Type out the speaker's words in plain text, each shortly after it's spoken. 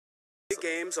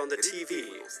games on the TV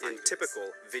in typical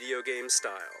video game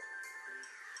style.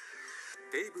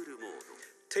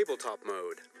 Tabletop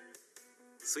mode.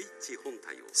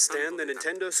 Stand the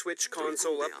Nintendo Switch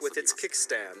console up with its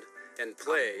kickstand and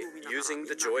play using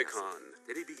the Joy-Con.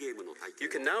 You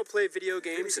can now play video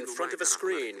games in front of a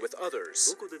screen with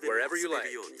others, wherever you like,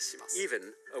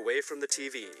 even away from the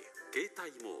TV.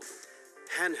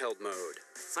 Handheld mode.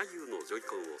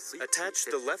 Attach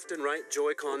the left and right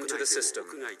Joy-Con to the system.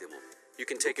 You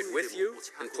can take it with you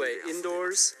and play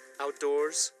indoors,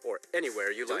 outdoors, or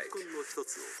anywhere you like.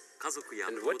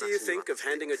 And what do you think of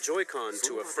handing a Joy-Con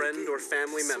to a friend or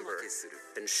family member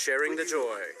and sharing the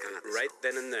joy right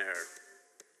then and there?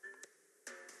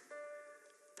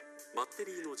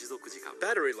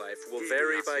 Battery life will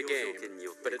vary by game,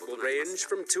 but it will range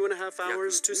from 2.5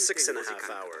 hours to 6.5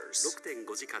 hours.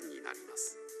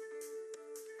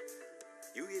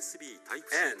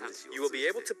 And you will be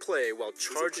able to play while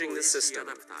charging the system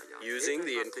using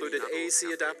the included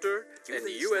AC adapter and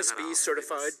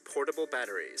USB-certified portable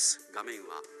batteries.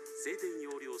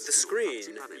 The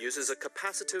screen uses a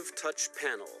capacitive touch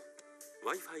panel.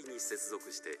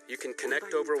 You can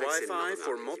connect over Wi-Fi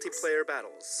for multiplayer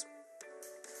battles.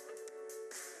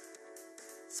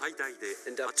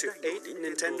 And up to 8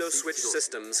 Nintendo Switch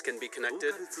systems can be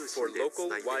connected for local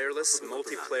wireless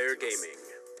multiplayer gaming.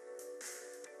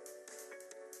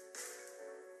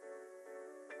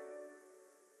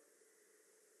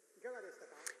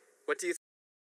 What do you